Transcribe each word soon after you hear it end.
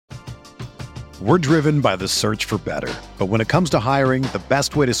We're driven by the search for better. But when it comes to hiring, the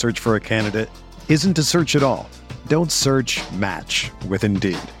best way to search for a candidate isn't to search at all. Don't search, match with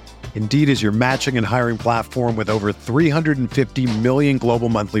Indeed. Indeed is your matching and hiring platform with over 350 million global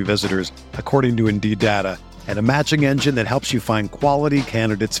monthly visitors, according to Indeed data, and a matching engine that helps you find quality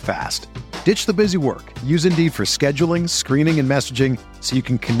candidates fast. Ditch the busy work. Use Indeed for scheduling, screening, and messaging so you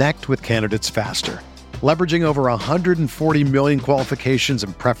can connect with candidates faster. Leveraging over 140 million qualifications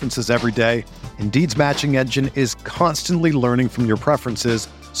and preferences every day, Indeed's matching engine is constantly learning from your preferences,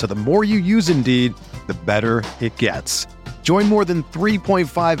 so the more you use Indeed, the better it gets. Join more than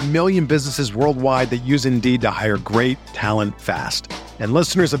 3.5 million businesses worldwide that use Indeed to hire great talent fast. And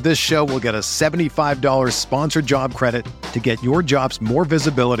listeners of this show will get a $75 sponsored job credit to get your jobs more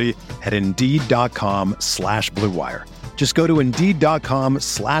visibility at Indeed.com/Blue Wire. Just go to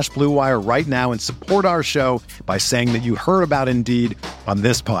Indeed.com/Blue Wire right now and support our show by saying that you heard about Indeed on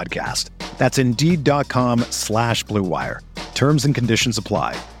this podcast. That's Indeed.com/Blue Wire. Terms and conditions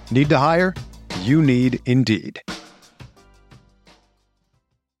apply. Need to hire? You need Indeed.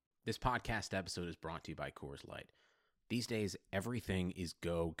 This podcast episode is brought to you by Coors Light. These days, everything is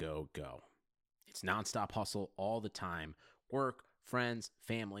go, go, go. It's nonstop hustle all the time. Work, friends,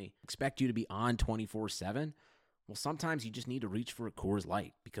 family, expect you to be on 24/7. Well, sometimes you just need to reach for a Coors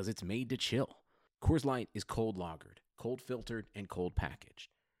Light because it's made to chill. Coors Light is cold lagered, cold filtered, and cold packaged.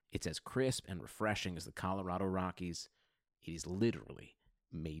 It's as crisp and refreshing as the Colorado Rockies. It is literally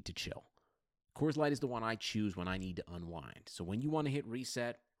made to chill. Coors Light is the one I choose when I need to unwind. So when you want to hit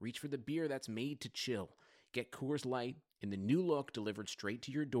reset, reach for the beer that's made to chill. Get Coors Light in the new look delivered straight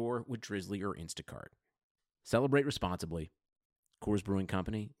to your door with Drizzly or Instacart. Celebrate responsibly. Coors Brewing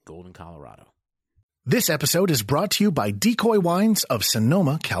Company, Golden, Colorado. This episode is brought to you by Decoy Wines of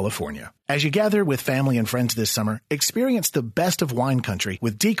Sonoma, California. As you gather with family and friends this summer, experience the best of wine country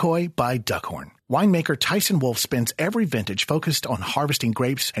with Decoy by Duckhorn. Winemaker Tyson Wolfe spends every vintage focused on harvesting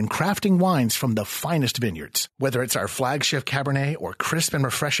grapes and crafting wines from the finest vineyards. Whether it's our flagship Cabernet or crisp and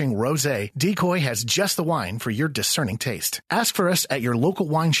refreshing Rosé, Decoy has just the wine for your discerning taste. Ask for us at your local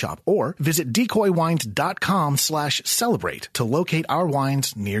wine shop or visit decoywines.com/celebrate to locate our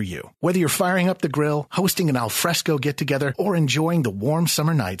wines near you. Whether you're firing up the grill, hosting an alfresco get-together, or enjoying the warm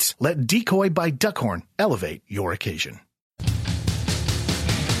summer nights, let Decoy by Duckhorn elevate your occasion.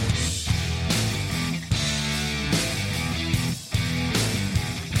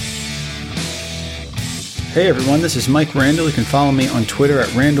 Hey everyone, this is Mike Randall. You can follow me on Twitter at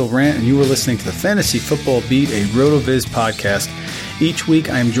RandallRant, and you are listening to the Fantasy Football Beat, a RotoViz podcast. Each week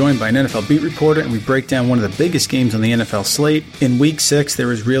I am joined by an NFL beat reporter, and we break down one of the biggest games on the NFL slate. In Week 6,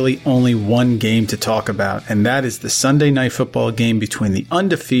 there is really only one game to talk about, and that is the Sunday Night Football game between the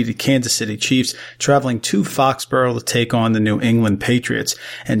undefeated Kansas City Chiefs traveling to Foxborough to take on the New England Patriots.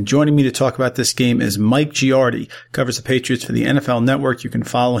 And joining me to talk about this game is Mike Giardi, covers the Patriots for the NFL Network. You can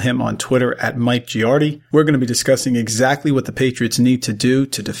follow him on Twitter at Mike Giardi. We're going to be discussing exactly what the Patriots need to do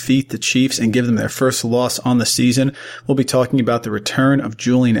to defeat the Chiefs and give them their first loss on the season. We'll be talking about the return of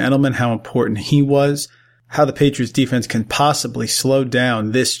Julian Edelman, how important he was, how the Patriots defense can possibly slow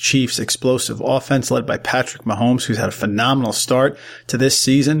down this Chiefs explosive offense led by Patrick Mahomes, who's had a phenomenal start to this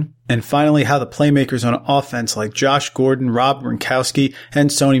season. And finally, how the playmakers on offense like Josh Gordon, Rob Gronkowski, and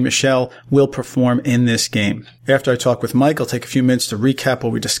Sony Michel will perform in this game. After I talk with Mike, I'll take a few minutes to recap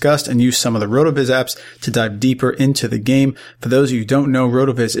what we discussed and use some of the RotoViz apps to dive deeper into the game. For those of you who don't know,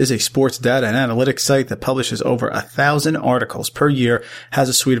 RotoViz is a sports data and analytics site that publishes over 1,000 articles per year, has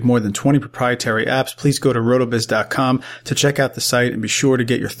a suite of more than 20 proprietary apps. Please go to rotoviz.com to check out the site and be sure to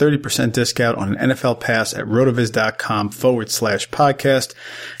get your 30% discount on an NFL pass at rotoviz.com/podcast.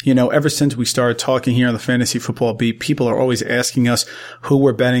 You know, ever since we started talking here on the Fantasy Football Beat, people are always asking us who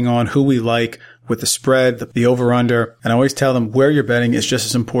we're betting on, who we like with the spread, the over-under. And I always tell them where you're betting is just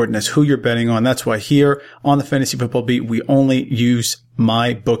as important as who you're betting on. That's why here on the Fantasy Football Beat, we only use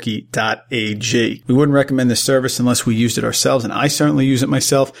mybookie.ag. We wouldn't recommend this service unless we used it ourselves, and I certainly use it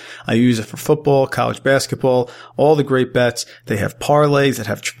myself. I use it for football, college basketball, all the great bets. They have parlays that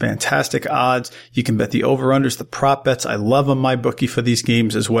have fantastic odds. You can bet the over-unders, the prop bets. I love on MyBookie for these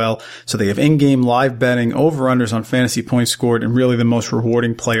games as well. So they have in-game live betting, over-unders on fantasy points scored, and really the most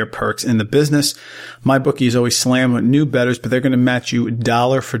rewarding player perks in the business. MyBookie is always slammed with new bettors, but they're going to match you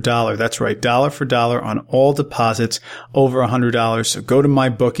dollar for dollar. That's right, dollar for dollar on all deposits over $100. So go to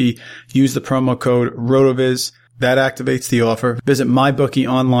MyBookie, use the promo code RotoViz. That activates the offer. Visit MyBookie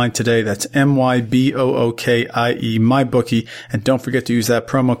online today. That's MyBookie, MyBookie. And don't forget to use that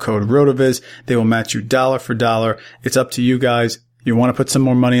promo code RotoViz. They will match you dollar for dollar. It's up to you guys. You want to put some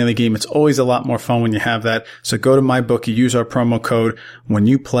more money on the game. It's always a lot more fun when you have that. So go to MyBookie, use our promo code. When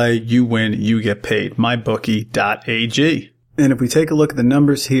you play, you win, you get paid. MyBookie.ag. And if we take a look at the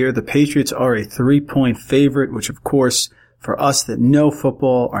numbers here, the Patriots are a 3-point favorite, which of course, for us that know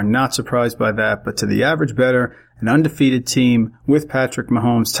football are not surprised by that. But to the average bettor, an undefeated team with Patrick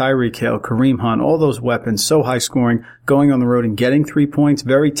Mahomes, Tyreek Hill, Kareem Hunt, all those weapons, so high scoring, going on the road and getting 3 points,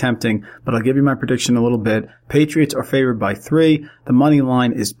 very tempting. But I'll give you my prediction in a little bit. Patriots are favored by 3. The money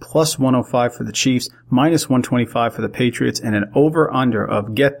line is plus 105 for the Chiefs, minus 125 for the Patriots, and an over-under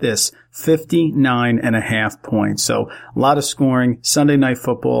of, get this, 59.5 points. So a lot of scoring, Sunday Night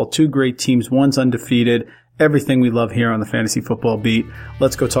Football, two great teams, one's undefeated. Everything we love here on the Fantasy Football Beat.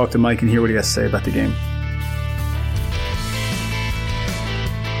 Let's go talk to Mike and hear what he has to say about the game.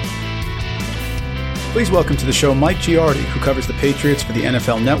 Please welcome to the show Mike Giardi, who covers the Patriots for the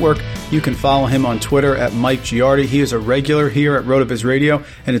NFL Network. You can follow him on Twitter at Mike Giardi. He is a regular here at RotoViz Radio,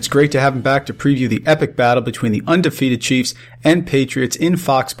 and it's great to have him back to preview the epic battle between the undefeated Chiefs and Patriots in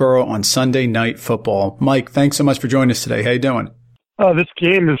Foxborough on Sunday Night Football. Mike, thanks so much for joining us today. How you doing? This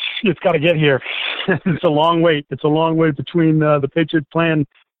game it's got to get here. It's a long wait. It's a long wait between the Patriots playing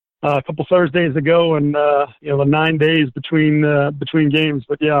a couple Thursdays ago and the 9 days between games.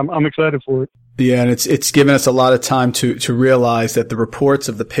 But yeah, I'm excited for it. Yeah, and it's given us a lot of time to realize that the reports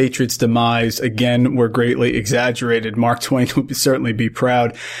of the Patriots' demise, again, were greatly exaggerated. Mark Twain would certainly be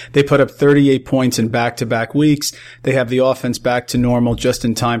proud. They put up 38 points in back-to-back weeks. They have the offense back to normal just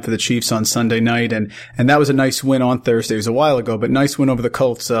in time for the Chiefs on Sunday night, and that was a nice win on Thursday. It was a while ago, but nice win over the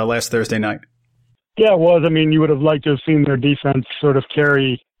Colts last Thursday night. Yeah, it was. I mean, you would have liked to have seen their defense sort of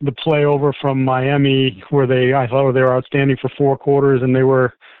carry the play over from Miami, where I thought they were outstanding for 4 quarters, and I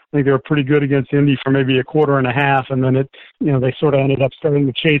think they were pretty good against Indy for maybe a quarter and a half, and then they sort of ended up starting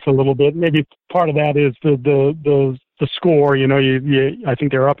to chase a little bit. Maybe part of that is the score. I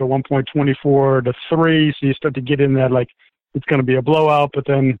think they were up at 1.24 to 3, so you start to get in that like it's going to be a blowout, but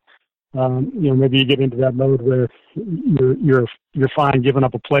then maybe you get into that mode where you're fine giving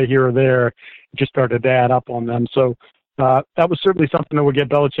up a play here or there. It just started to add up on them. So that was certainly something that would get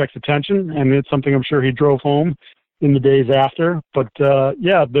Belichick's attention, and it's something I'm sure he drove home in the days after. But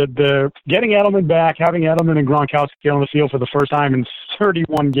the getting Edelman back, having Edelman and Gronkowski on the field for the first time in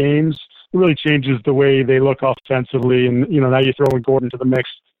 31 games really changes the way they look offensively. And now you throw in Gordon to the mix,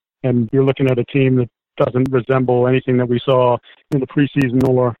 and you're looking at a team that doesn't resemble anything that we saw in the preseason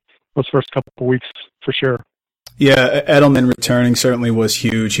or those first couple of weeks for sure. Yeah, Edelman returning certainly was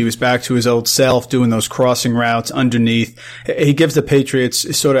huge. He was back to his old self, doing those crossing routes underneath. He gives the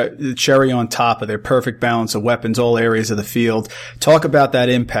Patriots sort of the cherry on top of their perfect balance of weapons, all areas of the field. Talk about that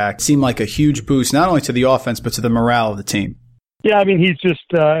impact. It seemed like a huge boost, not only to the offense, but to the morale of the team. Yeah, I mean, he's just,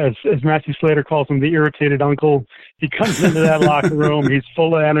 as Matthew Slater calls him, the irritated uncle. He comes into that locker room. He's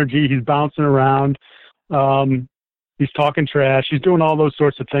full of energy. He's bouncing around. He's talking trash. He's doing all those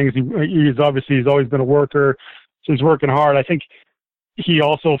sorts of things. He's always been a worker. So he's working hard. I think he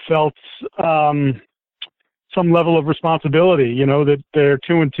also felt some level of responsibility, that they're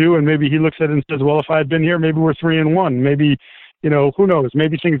 2-2, and maybe he looks at it and says, well, if I had been here, maybe we're 3-1. Maybe, who knows?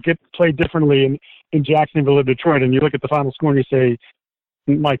 Maybe things get played differently in Jacksonville or Detroit. And you look at the final score and you say,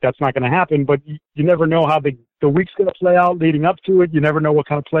 Mike, that's not going to happen. But you never know how the week's going to play out leading up to it. You never know what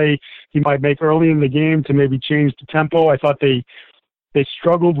kind of play he might make early in the game to maybe change the tempo. I thought they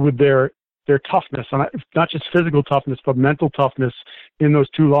struggled with their toughness, and not just physical toughness, but mental toughness in those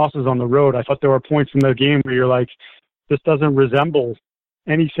 2 losses on the road. I thought there were points in the game where you're like, this doesn't resemble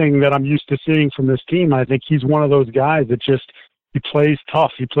anything that I'm used to seeing from this team. I think he's one of those guys that he plays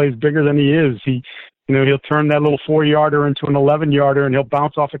tough. He plays bigger than he is. He'll turn that little 4-yarder into an 11-yarder, and he'll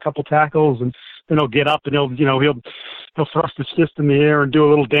bounce off a couple tackles, and then he'll get up and he'll thrust his fist in the air and do a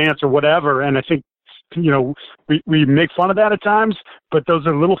little dance or whatever. And I think, we make fun of that at times, but those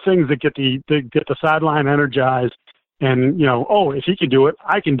are little things that get the sideline energized. And, if he can do it,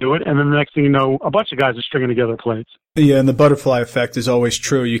 I can do it. And then the next thing you know, a bunch of guys are stringing together plays. Yeah, and the butterfly effect is always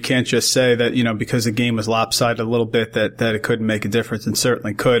true. You can't just say that, because the game was lopsided a little bit that it couldn't make a difference, and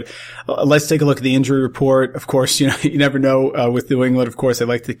certainly could. Let's take a look at the injury report. Of course, you never know with New England. Of course, they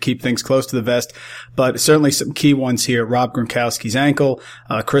like to keep things close to the vest, but certainly some key ones here. Rob Gronkowski's ankle.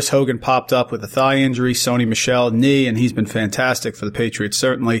 Chris Hogan popped up with a thigh injury. Sony Michel, knee, and he's been fantastic for the Patriots,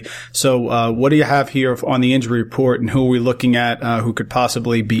 certainly. So, what do you have here on the injury report, and who are we looking at who could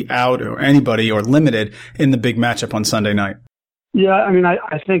possibly be out, or anybody, or limited in the big matchup on Sunday night? Yeah, I mean, I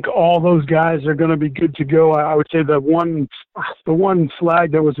think all those guys are going to be good to go. I would say the one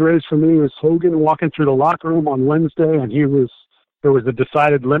flag that was raised for me was Hogan walking through the locker room on Wednesday, and there was a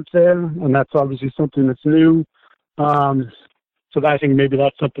decided limp there, and that's obviously something that's new. So I think maybe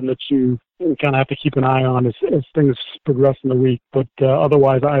that's something that you kind of have to keep an eye on as things progress in the week. But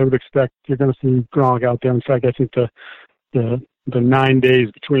otherwise, I would expect you're going to see Gronk out there. In fact, I think the 9 days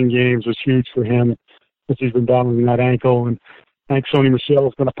between games was huge for him as he's been battling that ankle. And I think Sony Michel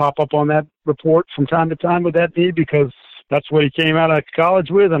is going to pop up on that report from time to time with that knee because that's what he came out of college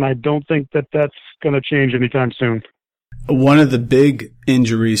with, and I don't think that that's going to change anytime soon. One of the big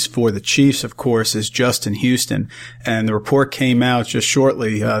injuries for the Chiefs, of course, is Justin Houston. And the report came out just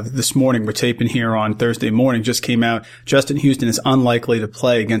shortly this morning. We're taping here on Thursday morning. Just came out. Justin Houston is unlikely to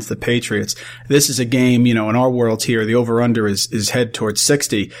play against the Patriots. This is a game, in our world here, the over-under is head towards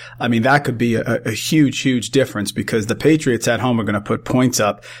 60. I mean, that could be a huge, huge difference because the Patriots at home are going to put points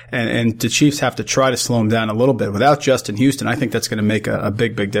up and the Chiefs have to try to slow them down a little bit. Without Justin Houston, I think that's going to make a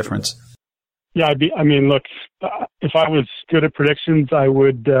big, big difference. Yeah, look, if I was good at predictions, I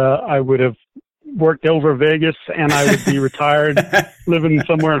would have worked over Vegas and I would be retired living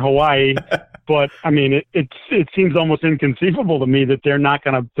somewhere in Hawaii. But it seems almost inconceivable to me that they're not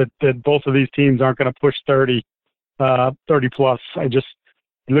going to, that both of these teams aren't going to push 30 plus. I just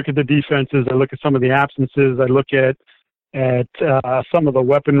look at the defenses. I look at some of the absences. I look at some of the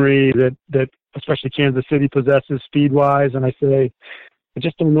weaponry that especially Kansas City possesses speed wise. And I say, I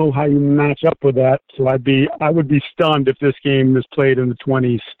just don't know how you match up with that. So I would be stunned if this game is played in the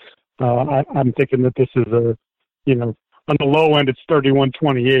 20s. I'm thinking that this is on the low end, it's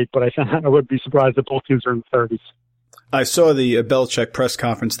 31-28, but I would be surprised if both teams are in the 30s. I saw the Belichick press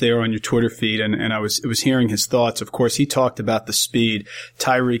conference there on your Twitter feed, and I was hearing his thoughts. Of course, he talked about the speed,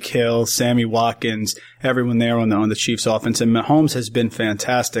 Tyreek Hill, Sammy Watkins, everyone there on the Chiefs offense, and Mahomes has been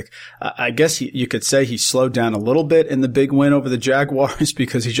fantastic. I guess you could say he slowed down a little bit in the big win over the Jaguars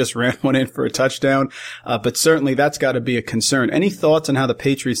because he just ran one in for a touchdown. But certainly that's got to be a concern. Any thoughts on how the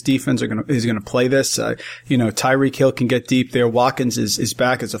Patriots defense is going to play this? Tyreek Hill can get deep there. Watkins is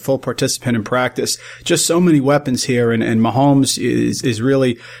back as a full participant in practice. Just so many weapons here. And Mahomes is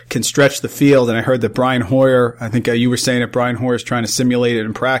really can stretch the field. And I heard that Brian Hoyer, I think you were saying that Brian Hoyer is trying to simulate it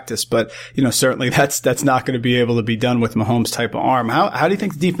in practice, but certainly that's not going to be able to be done with Mahomes' type of arm. How do you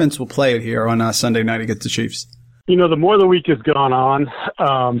think the defense will play it here on Sunday night against the Chiefs? The more the week has gone on,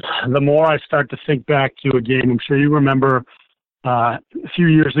 the more I start to think back to a game. I'm sure you remember a few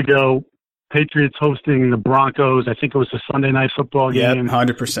years ago, Patriots hosting the Broncos. I think it was a Sunday night football game. Yeah,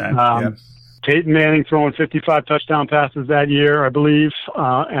 100%. Yep. Peyton Manning throwing 55 touchdown passes that year, I believe,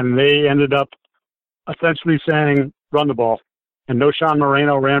 and they ended up essentially saying, run the ball. And Noshan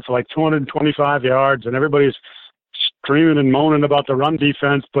Moreno ran for like 225 yards, and everybody's screaming and moaning about the run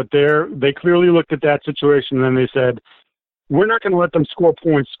defense, but they clearly looked at that situation and they said, we're not going to let them score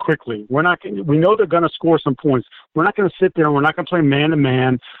points quickly. We know they're going to score some points. We're not going to sit there and we're not going to play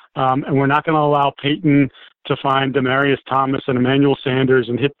man-to-man, and we're not going to allow Peyton to find Demaryius Thomas and Emmanuel Sanders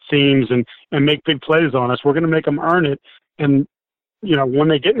and hit seams and make big plays on us. We're going to make them earn it. And, when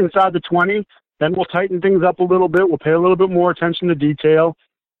they get inside the 20, then we'll tighten things up a little bit. We'll pay a little bit more attention to detail.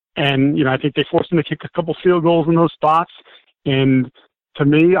 And, I think they forced them to kick a couple field goals in those spots. And to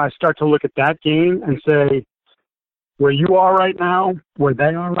me, I start to look at that game and say, where you are right now, where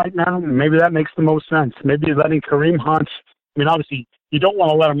they are right now, maybe that makes the most sense. Maybe letting Kareem Hunt, obviously, you don't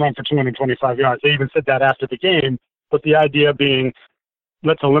want to let him run for 225 yards. They even said that after the game. But the idea being,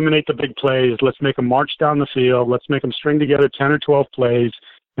 let's eliminate the big plays. Let's make them march down the field. Let's make them string together 10 or 12 plays.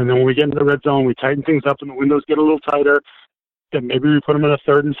 And then when we get into the red zone, we tighten things up and the windows get a little tighter. Then maybe we put them in a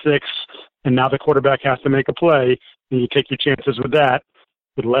 3rd and 6. And now the quarterback has to make a play. And you take your chances with that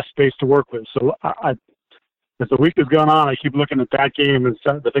with less space to work with. So as the week has gone on, I keep looking at that game and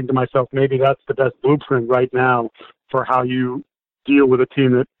starting to think to myself, maybe that's the best blueprint right now for how you deal with a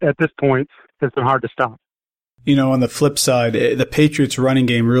team that at this point has been hard to stop. On the flip side, the Patriots running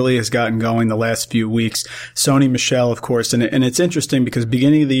game really has gotten going the last few weeks. Sony Michel, of course, and it's interesting because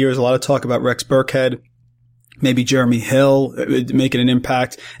beginning of the year, there's a lot of talk about Rex Burkhead, maybe Jeremy Hill making an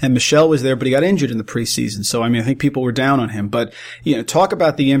impact, and Michel was there, but he got injured in the preseason. So, I think people were down on him. But, talk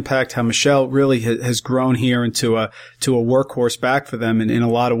about the impact, how Michel really has grown here into a workhorse back for them in a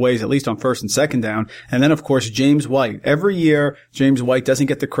lot of ways, at least on 1st and 2nd down. And then, of course, James White. Every year, James White doesn't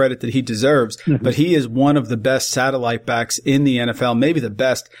get the credit that he deserves, but he is one of the best satellite backs in the NFL, maybe the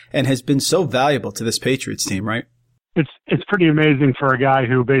best, and has been so valuable to this Patriots team, right? It's pretty amazing for a guy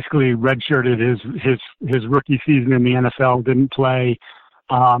who basically redshirted his rookie season in the NFL, didn't play.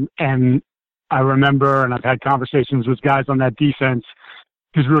 And I remember, and I've had conversations with guys on that defense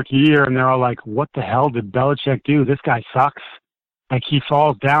his rookie year, and they're all like, what the hell did Belichick do? This guy sucks. Like, he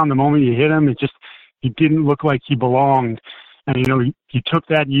falls down the moment you hit him. He didn't look like he belonged. And, he took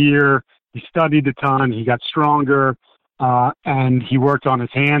that year, he studied a ton, he got stronger. and he worked on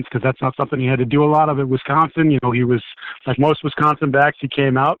his hands because that's not something he had to do a lot of at Wisconsin. He was like most Wisconsin backs. He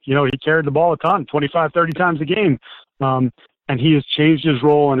came out, he carried the ball a ton, 25, 30 times a game. And he has changed his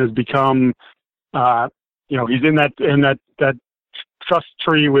role and has become, he's in that trust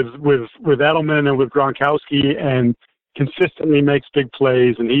tree with Edelman and with Gronkowski, and consistently makes big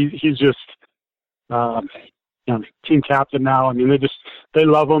plays. And he's just, team captain now. I mean, they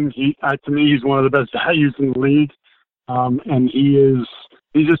love him. To me, he's one of the best values in the league. And he's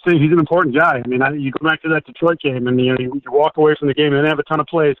an important guy. I mean, you go back to that Detroit game, and you walk away from the game and they didn't have a ton of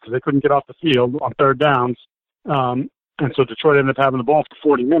plays because they couldn't get off the field on third downs. And so Detroit ended up having the ball for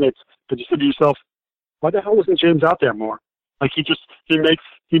 40 minutes. But you said to yourself, why the hell wasn't James out there more? Like he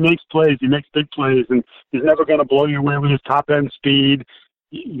makes plays, he makes big plays, and he's never going to blow you away with his top end speed.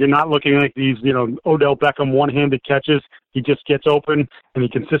 You're not looking like these, Odell Beckham one-handed catches. He just gets open and he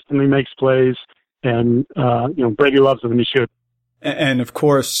consistently makes plays. And, Brady loves him, and he should. And of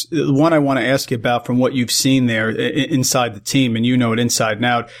course, the one I want to ask you about from what you've seen there inside the team, and it inside and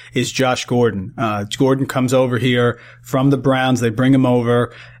out, is Josh Gordon. Gordon comes over here from the Browns. They bring him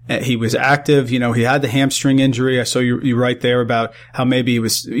over. He was active. He had the hamstring injury. I saw you right there about how maybe he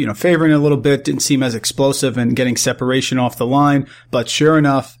was, favoring a little bit, didn't seem as explosive and getting separation off the line. But sure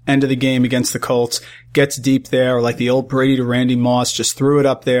enough, end of the game against the Colts, gets deep there, like the old Brady to Randy Moss, just threw it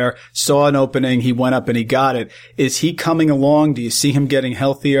up there, saw an opening, he went up and he got it. Is he coming along? Do you see him getting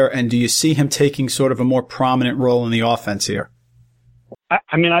healthier? And do you see him taking sort of a more prominent role in the offense here? I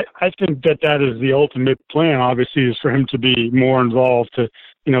think that is the ultimate plan, obviously, is for him to be more involved.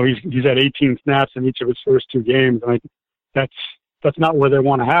 He's had 18 snaps in each of his first two games, and that's not where they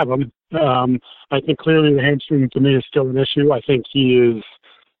want to have him. I think clearly the hamstring to me is still an issue. I think he is.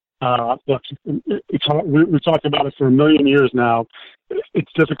 We've talked about it for a million years now.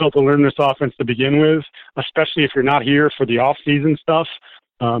 It's difficult to learn this offense to begin with, especially if you're not here for the off-season stuff.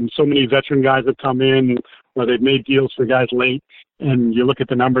 So many veteran guys have come in where they've made deals for guys late, and you look at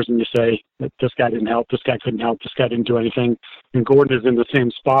the numbers and you say, this guy didn't help, this guy couldn't help, this guy didn't do anything. And Gordon is in the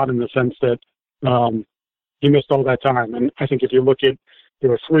same spot in the sense that he missed all that time. And I think if you look at, there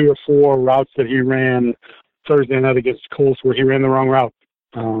were 3 or 4 routes that he ran Thursday night against Colts where he ran the wrong route.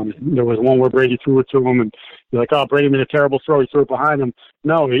 There was one where Brady threw it to him, and you're like, oh, Brady made a terrible throw. He threw it behind him.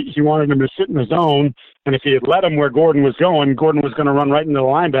 No, he wanted him to sit in the zone, and if he had let him where Gordon was going to run right into the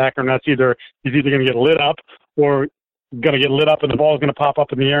linebacker, and he's either going to get lit up or going to get lit up, and the ball is going to pop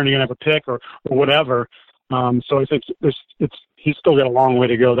up in the air, and you're going to have a pick or whatever. So I think he's still got a long way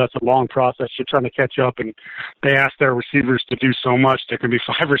to go. That's a long process. You're trying to catch up, and they ask their receivers to do so much. There can be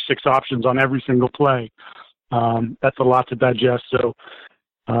 5 or 6 options on every single play. That's a lot to digest. So,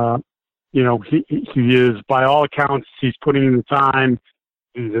 he is, by all accounts, he's putting in the time.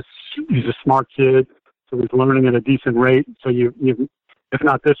 He's a smart kid, so he's learning at a decent rate. So if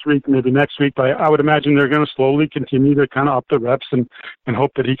not this week, maybe next week, but I would imagine they're going to slowly continue to kind of up the reps and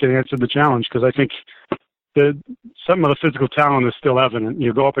hope that he can answer the challenge. Because I think some of the physical talent is still evident.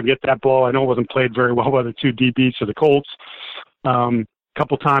 You go up and get that ball. I know it wasn't played very well by the 2 DBs for the Colts.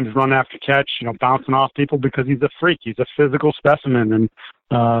 Couple times run after catch, bouncing off people because he's a freak. He's a physical specimen, and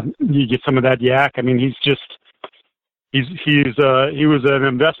you get some of that yak. I mean, he was an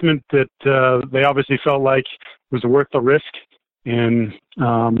investment that they obviously felt like was worth the risk, and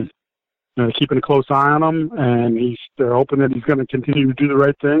keeping a close eye on him. And they're hoping that he's going to continue to do the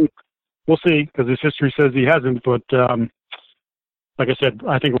right thing. We'll see, because his history says he hasn't. But like I said,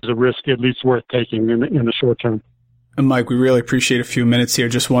 I think it was a risk at least worth taking in the short term. And Mike, we really appreciate a few minutes here.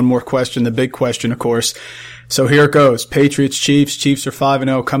 Just one more question, the big question, of course. So here it goes. Patriots, Chiefs. Chiefs are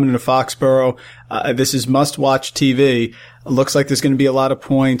 5-0 coming into Foxborough. This is must-watch TV. Looks like there's going to be a lot of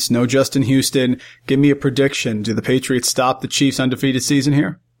points. No Justin Houston. Give me a prediction. Do the Patriots stop the Chiefs' undefeated season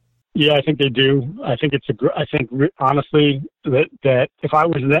here? Yeah, I think they do. I think honestly that if I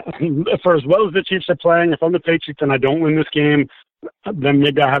was for as well as the Chiefs are playing, if I'm the Patriots and I don't win this game, then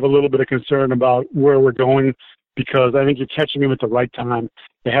maybe I have a little bit of concern about where we're going. Because I think you're catching them at the right time.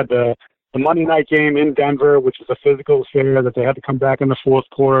 They had the Monday night game in Denver, which was a physical affair that they had to come back in the fourth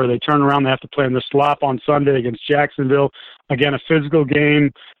quarter. They turn around, they have to play in the slop on Sunday against Jacksonville. Again, a physical game.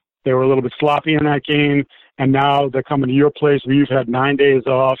 They were a little bit sloppy in that game. And now they're coming to your place where you've had 9 days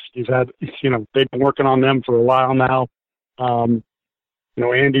off. You've had, they've been working on them for a while now.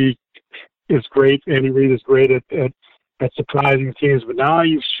 Andy is great. Andy Reid is great at surprising teams, but now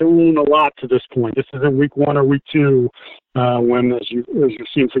you've shown a lot to this point. This isn't week 1 or week 2, when, as you've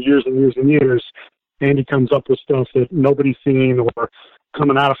seen for years and years and years, Andy comes up with stuff that nobody's seen, or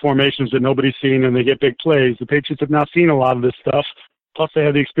coming out of formations that nobody's seen, and they get big plays. The Patriots have now seen a lot of this stuff, plus they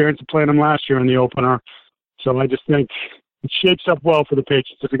had the experience of playing them last year in the opener. So I just think it shapes up well for the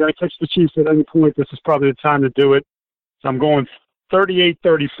Patriots. If you're going to catch the Chiefs at any point, this is probably the time to do it. So I'm going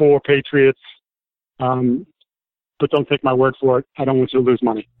 38-34 Patriots. But don't take my word for it. I don't want you to lose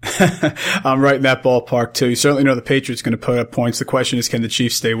money. I'm right in that ballpark, too. You certainly know the Patriots going to put up points. The question is, can the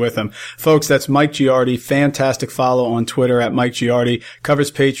Chiefs stay with them? Folks, that's Mike Giardi. Fantastic follow on Twitter at Mike Giardi.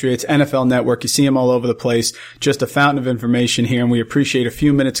 Covers Patriots, NFL Network. You see him all over the place. Just a fountain of information here, and we appreciate a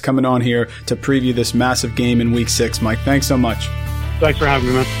few minutes coming on here to preview this massive game in Week 6. Mike, thanks so much. Thanks for having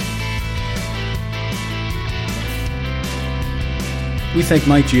me, man. We thank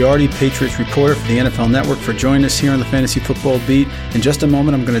Mike Giardi, Patriots reporter for the NFL Network, for joining us here on the Fantasy Football Beat. In just a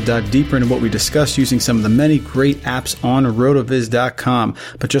moment, I'm going to dive deeper into what we discussed using some of the many great apps on rotoviz.com.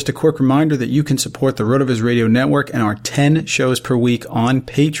 But just a quick reminder that you can support the RotoViz Radio Network and our 10 shows per week on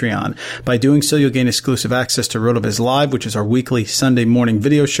Patreon. By doing so, you'll gain exclusive access to RotoViz Live, which is our weekly Sunday morning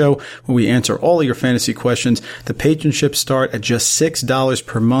video show where we answer all of your fantasy questions. The patronships start at just $6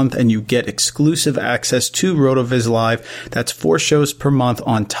 per month, and you get exclusive access to RotoViz Live. That's 4 shows per month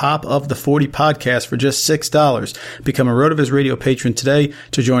on top of the 40 podcasts for just $6. Become a RotoViz Radio patron today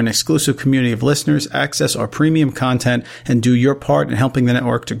to join an exclusive community of listeners, access our premium content, and do your part in helping the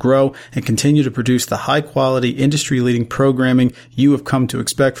network to grow and continue to produce the high-quality, industry-leading programming you have come to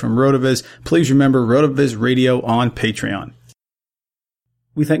expect from RotoViz. Please remember RotoViz Radio on Patreon.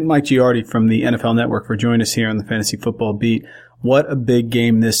 We thank Mike Giardi from the NFL Network for joining us here on the Fantasy Football Beat. What a big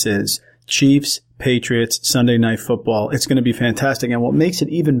game this is. Chiefs, Patriots, Sunday Night Football. It's going to be fantastic. And what makes it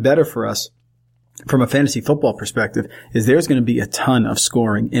even better for us from a fantasy football perspective is there's going to be a ton of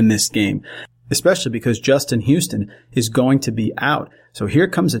scoring in this game, especially because Justin Houston is going to be out. So here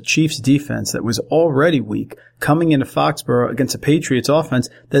comes a Chiefs defense that was already weak coming into Foxborough against a Patriots offense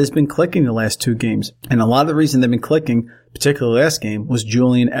that has been clicking the last 2 games. And a lot of the reason they've been clicking, particularly last game, was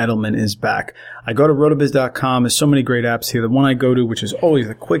Julian Edelman is back. I go to rotoviz.com. There's so many great apps here. The one I go to, which is always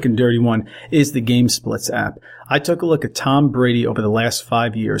the quick and dirty one, is the Game Splits app. I took a look at Tom Brady over the last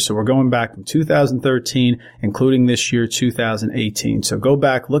 5 years. So we're going back from 2013, including this year, 2018. So go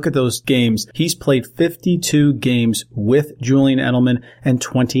back, look at those games. He's played 52 games with Julian Edelman and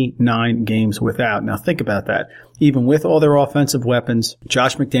 29 games without. Now think about that. Even with all their offensive weapons,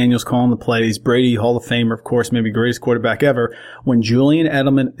 Josh McDaniels calling the plays, Brady, Hall of Famer, of course, maybe greatest quarterback ever. When Julian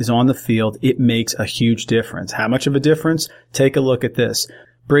Edelman is on the field, it makes a huge difference. How much of a difference? Take a look at this.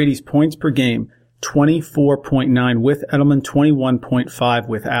 Brady's points per game, 24.9 with Edelman, 21.5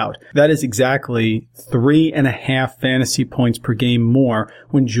 without. That is exactly 3.5 fantasy points per game more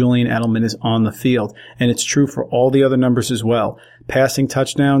when Julian Edelman is on the field. And it's true for all the other numbers as well. Passing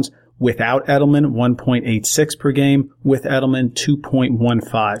touchdowns, without Edelman, 1.86 per game. With Edelman,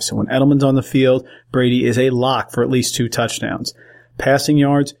 2.15. So when Edelman's on the field, Brady is a lock for at least 2 touchdowns. Passing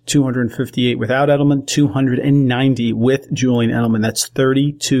yards, 258 without Edelman, 290 with Julian Edelman. That's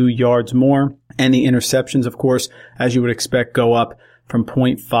 32 yards more. And the interceptions, of course, as you would expect, go up from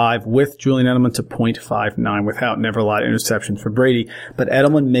 0.5 with Julian Edelman to 0.59 without. Never a lot of interceptions for Brady. But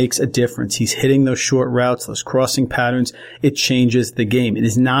Edelman makes a difference. He's hitting those short routes, those crossing patterns. It changes the game. It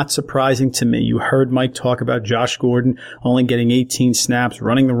is not surprising to me. You heard Mike talk about Josh Gordon only getting 18 snaps,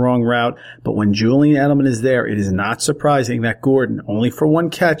 running the wrong route. But when Julian Edelman is there, it is not surprising that Gordon, only for 1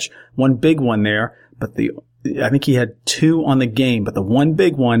 catch, 1 big one there, but I think he had 2 on the game, but the 1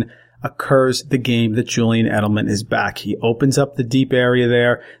 big one occurs the game that Julian Edelman is back. He opens up the deep area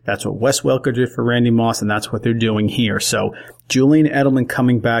there. That's what Wes Welker did for Randy Moss, and that's what they're doing here. So Julian Edelman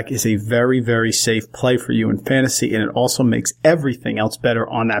coming back is a very, very safe play for you in fantasy, and it also makes everything else better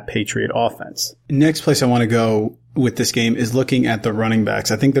on that Patriot offense. Next place I want to go with this game is looking at the running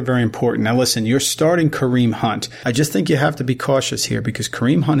backs. I think they're very important. Now listen, you're starting Kareem Hunt. I just think you have to be cautious here because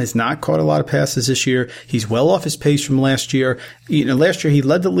Kareem Hunt has not caught a lot of passes this year. He's well off his pace from last year. Last year he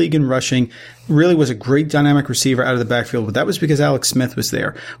led the league in rushing, really was a great dynamic receiver out of the backfield, but that was because Alex Smith was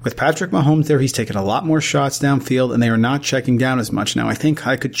there. With Patrick Mahomes there, he's taken a lot more shots downfield and they are not checking down as much. Now I think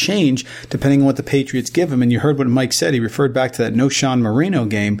I could change depending on what the Patriots give him, and you heard what Mike said. He referred back to that No-Sean Marino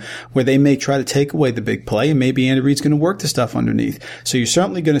game where they may try to take away the big play and maybe Andy Reid's going to work the stuff underneath. So you're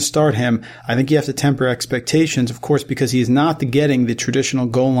certainly going to start him. I think you have to temper expectations, of course, because he is not getting the traditional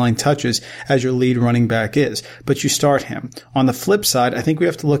goal line touches as your lead running back is, but you start him. On the flip side, I think we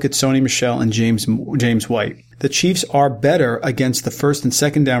have to look at Sony Michel and James White. The Chiefs are better against the first and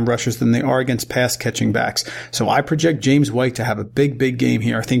second down rushers than they are against pass catching backs. So I project James White to have a big, big game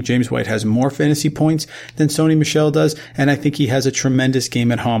here. I think James White has more fantasy points than Sony Michel does, and I think he has a tremendous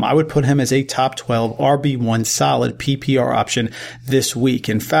game at home. I would put him as a top 12 RB1 solid PPR option this week.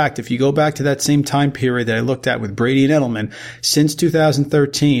 In fact, if you go back to that same time period that I looked at with Brady and Edelman, since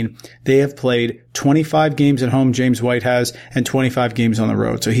 2013, they have played 25 games at home James White has, and 25 games on the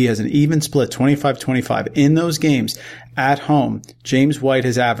road. So he has an even split, 25-25. In those games at home, James White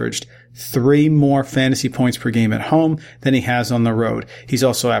has averaged 3 more fantasy points per game at home than he has on the road. He's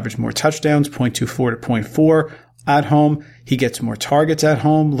also averaged more touchdowns, 0.24 to 0.4 at home. He gets more targets at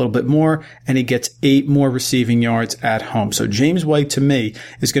home, a little bit more, and he gets 8 more receiving yards at home. So James White, to me,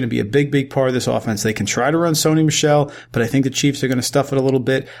 is going to be a big, big part of this offense. They can try to run Sony Michel, but I think the Chiefs are going to stuff it a little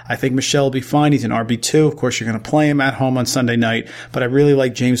bit. I think Michel will be fine. He's an RB2. Of course, you're going to play him at home on Sunday night, but I really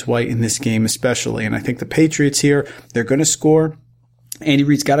like James White in this game especially. And I think the Patriots here, they're going to score. Andy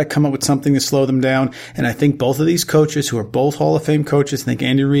Reid's got to come up with something to slow them down. And I think both of these coaches, who are both Hall of Fame coaches, I think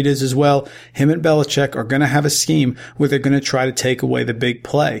Andy Reid is as well, him and Belichick are going to have a scheme where they're going to try to take away the big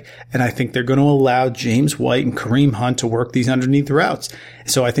play. And I think they're going to allow James White and Kareem Hunt to work these underneath routes.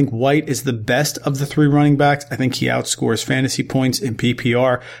 So I think White is the best of the 3 running backs. I think he outscores fantasy points in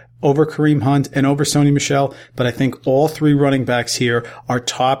PPR over Kareem Hunt and over Sony Michel, but I think all 3 running backs here are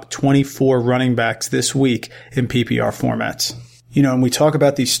top 24 running backs this week in PPR formats. You know, and we talk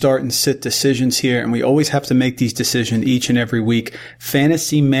about these start and sit decisions here, and we always have to make these decisions each and every week.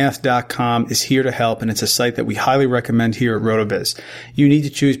 FantasyMath.com is here to help, and it's a site that we highly recommend here at RotoViz. You need to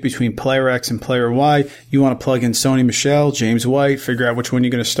choose between player X and player Y. You want to plug in Sony Michel, James White, figure out which one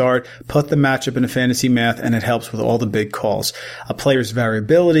you're going to start, put the matchup into Fantasy Math, and it helps with all the big calls. A player's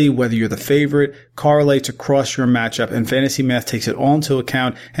variability, whether you're the favorite, correlates across your matchup, and Fantasy Math takes it all into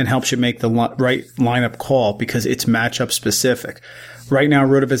account and helps you make the right lineup call because it's matchup specific. Right now,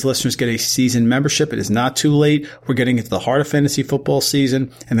 RotoViz listeners get a season membership. It is not too late. We're getting into the heart of fantasy football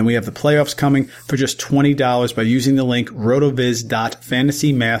season, and then we have the playoffs coming for just $20 by using the link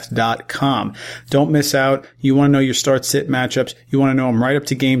rotoviz.fantasymath.com. Don't miss out. You want to know your start-sit matchups. You want to know them right up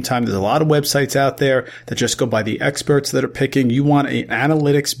to game time. There's a lot of websites out there that just go by the experts that are picking. You want an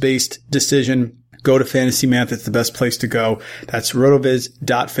analytics-based decision. Go to Fantasy Math. It's the best place to go. That's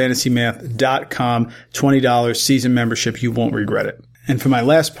rotoviz.fantasymath.com. $20 season membership. You won't regret it. And for my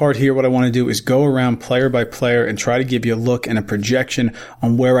last part here, what I want to do is go around player by player and try to give you a look and a projection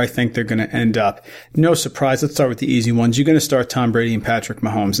on where I think they're going to end up. No surprise. Let's start with the easy ones. You're going to start Tom Brady and Patrick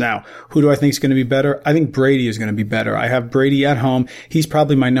Mahomes. Now, who do I think is going to be better? I think Brady is going to be better. I have Brady at home. He's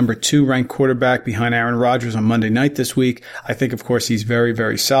probably my number 2 ranked quarterback behind Aaron Rodgers on Monday night this week. I think, of course, he's very,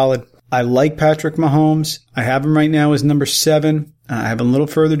 very solid. I like Patrick Mahomes. I have him right now as number 7. I have him a little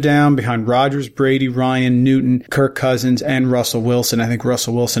further down behind Rodgers, Brady, Ryan, Newton, Kirk Cousins, and Russell Wilson. I think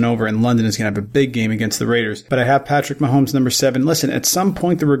Russell Wilson over in London is going to have a big game against the Raiders. But I have Patrick Mahomes number 7. Listen, at some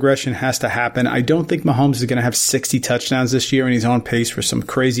point the regression has to happen. I don't think Mahomes is going to have 60 touchdowns this year, and he's on pace for some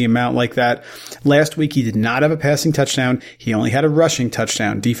crazy amount like that. Last week he did not have a passing touchdown. He only had a rushing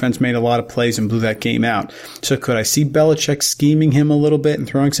touchdown. Defense made a lot of plays and blew that game out. So could I see Belichick scheming him a little bit and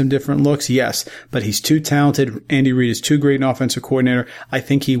throwing some different looks? Yes, but he's too talented. Andy Reid is too great an offensive coordinator. I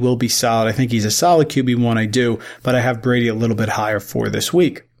think he will be solid. I think he's a solid QB1, I do, but I have Brady a little bit higher for this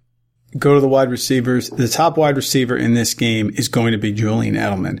week. Go to the wide receivers. The top wide receiver in this game is going to be Julian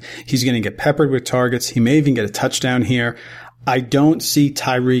Edelman. He's going to get peppered with targets. He may even get a touchdown here. I don't see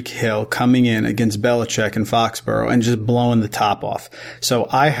Tyreek Hill coming in against Belichick in Foxborough and just blowing the top off. So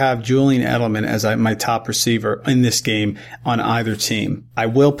I have Julian Edelman as my top receiver in this game on either team. I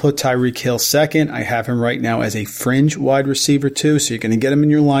will put Tyreek Hill second. I have him right now as a fringe wide receiver too, so you're going to get him in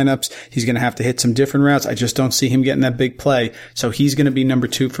your lineups. He's going to have to hit some different routes. I just don't see him getting that big play. So he's going to be number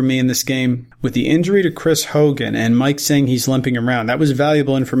 2 for me in this game. With the injury to Chris Hogan and Mike saying he's limping around, that was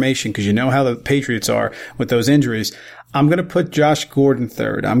valuable information because you know how the Patriots are with those injuries. I'm going to put Josh Gordon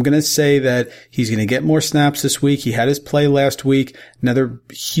third. I'm going to say that he's going to get more snaps this week. He had his play last week. Another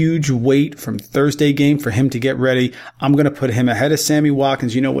huge wait from Thursday game for him to get ready. I'm going to put him ahead of Sammy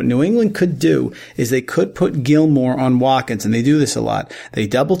Watkins. You know what New England could do is they could put Gilmore on Watkins, and they do this a lot. They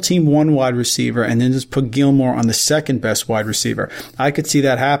double team one wide receiver and then just put Gilmore on the second best wide receiver. I could see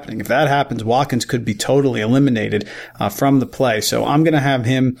that happening. If that happens, Watkins could be totally eliminated from the play. So I'm going to have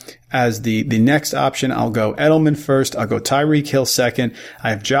him as the next option. I'll go Edelman first. I'll go Tyreek Hill second. I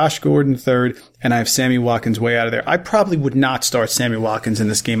have Josh Gordon third, and I have Sammy Watkins way out of there. I probably would not start Sammy Watkins in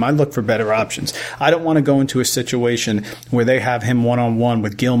this game. I'd look for better options. I don't want to go into a situation where they have him one-on-one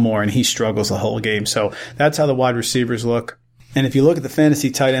with Gilmore and he struggles the whole game. So that's how the wide receivers look. And if you look at the fantasy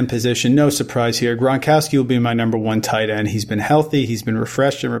tight end position, no surprise here. Gronkowski will be my number 1 tight end. He's been healthy. He's been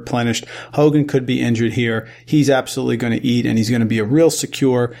refreshed and replenished. Hogan could be injured here. He's absolutely going to eat, and he's going to be a real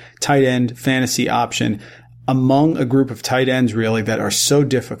secure tight end fantasy option. among a group of tight ends really that are so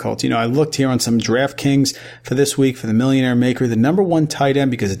difficult. I looked here on some DraftKings for this week for the Millionaire Maker. The number one tight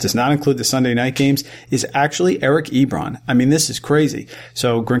end, because it does not include the Sunday night games, is actually Eric Ebron. I mean, this is crazy.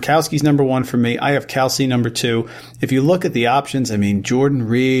 So Gronkowski's number one for me. I have Kelce number two. If you look at the options, I mean, Jordan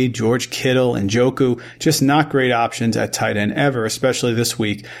Reed, George Kittle, and Njoku, just not great options at tight end ever, especially this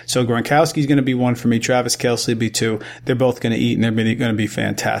week. So Gronkowski's going to be one for me. Travis Kelce will be two. They're both going to eat, and they're going to be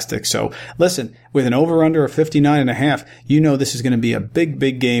fantastic. So listen, with an over-under of 59.5, this is going to be a big,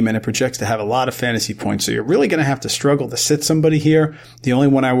 big game, and it projects to have a lot of fantasy points. So you're really going to have to struggle to sit somebody here. The only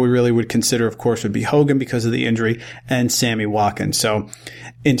one I would consider, of course, would be Hogan because of the injury, and Sammy Watkins. So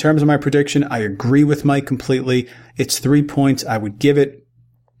in terms of my prediction, I agree with Mike completely. It's 3 points. I would give it.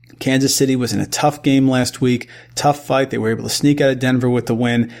 Kansas City was in a tough game last week, tough fight. They were able to sneak out of Denver with the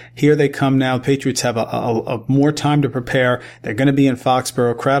win. Here they come now. Patriots have a more time to prepare. They're going to be in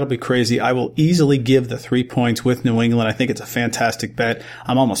Foxborough. Crowd will be crazy. I will easily give the 3 points with New England. I think it's a fantastic bet.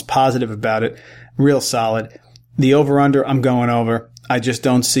 I'm almost positive about it. Real solid. The over-under, I'm going over. I just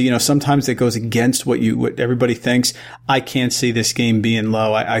don't see, sometimes it goes against what everybody thinks. I can't see this game being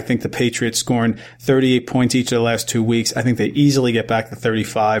low. I think the Patriots scoring 38 points each of the last 2 weeks. I think they easily get back to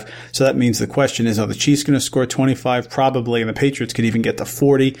 35. So that means the question is, are the Chiefs going to score 25? Probably. And the Patriots could even get to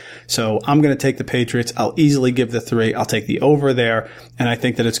 40. So I'm going to take the Patriots. I'll easily give the 3. I'll take the over there. And I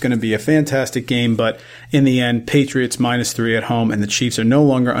think that it's going to be a fantastic game. But in the end, Patriots -3 at home, and the Chiefs are no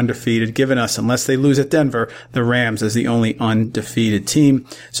longer undefeated, giving us, unless they lose at Denver, the Rams as the only undefeated team.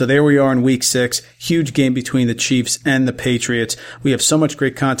 So there we are in week 6. Huge game between the Chiefs and the Patriots. We have so much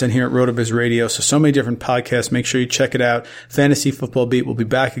great content here at RotoViz Radio. So many different podcasts. Make sure you check it out. Fantasy Football Beat will be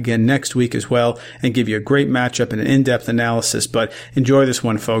back again next week as well and give you a great matchup and an in-depth analysis. But enjoy this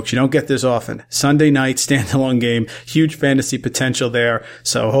one, folks. You don't get this often. Sunday night standalone game. Huge fantasy potential there.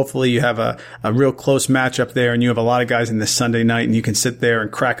 So hopefully you have a real close matchup there, and you have a lot of guys in this Sunday night, and you can sit there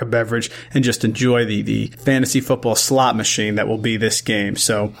and crack a beverage and just enjoy the fantasy football slot machine that will be this game.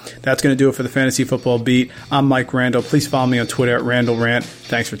 So that's going to do it for the Fantasy Football Beat. I'm Mike Randall. Please follow me on Twitter at RandallRant.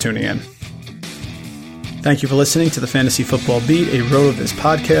 Thanks for tuning in. Thank you for listening to the Fantasy Football Beat, a RotoViz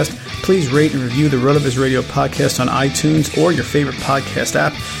podcast. Please rate and review the RotoViz Radio podcast on iTunes or your favorite podcast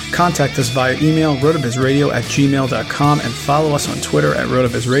app. Contact us via email, rotovizradio@gmail.com, and follow us on Twitter at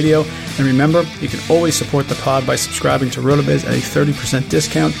RotoVizRadio. And remember, you can always support the pod by subscribing to RotoViz at a 30%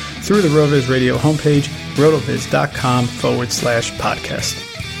 discount through the RotoViz Radio homepage, rotoviz.com/podcast.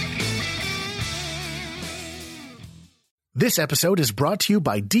 This episode is brought to you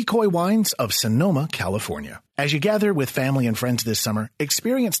by Decoy Wines of Sonoma, California. As you gather with family and friends this summer,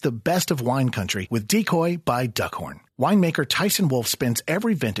 experience the best of wine country with Decoy by Duckhorn. Winemaker Tyson Wolf spends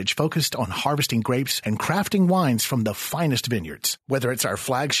every vintage focused on harvesting grapes and crafting wines from the finest vineyards. Whether it's our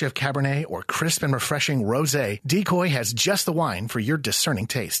flagship Cabernet or crisp and refreshing Rosé, Decoy has just the wine for your discerning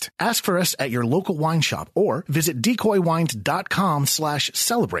taste. Ask for us at your local wine shop or visit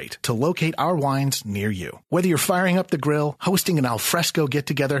decoywines.com/celebrate to locate our wines near you. Whether you're firing up the grill, hosting an alfresco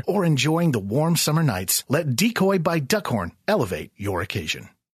get-together, or enjoying the warm summer nights, let Decoy by Duckhorn elevate your occasion.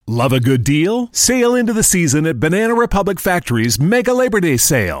 Love a good deal? Sail into the season at Banana Republic Factory's Mega Labor Day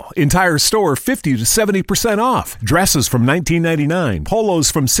Sale. Entire store 50 to 70% off. Dresses from $19.99. Polos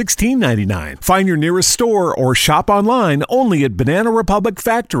from $16.99. Find your nearest store or shop online only at Banana Republic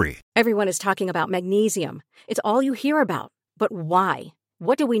Factory. Everyone is talking about magnesium. It's all you hear about. But why?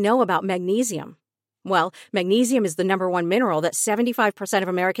 What do we know about magnesium? Well, magnesium is the number one mineral that 75% of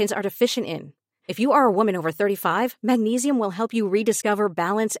Americans are deficient in. If you are a woman over 35, magnesium will help you rediscover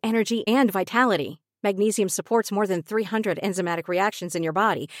balance, energy, and vitality. Magnesium supports more than 300 enzymatic reactions in your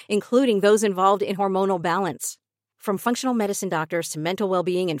body, including those involved in hormonal balance. From functional medicine doctors to mental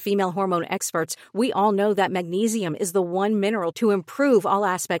well-being and female hormone experts, we all know that magnesium is the one mineral to improve all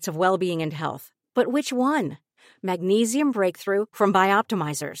aspects of well-being and health. But which one? Magnesium Breakthrough from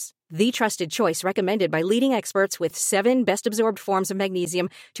Bioptimizers, the trusted choice recommended by leading experts with 7 best-absorbed forms of magnesium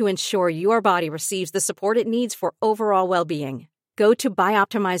to ensure your body receives the support it needs for overall well-being. Go to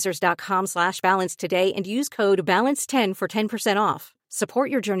bioptimizers.com/balance today and use code BALANCE10 for 10% off.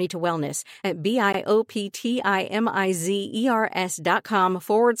 Support your journey to wellness at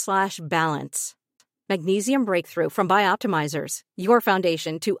bioptimizers.com/balance. Magnesium Breakthrough from Bioptimizers, your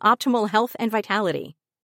foundation to optimal health and vitality.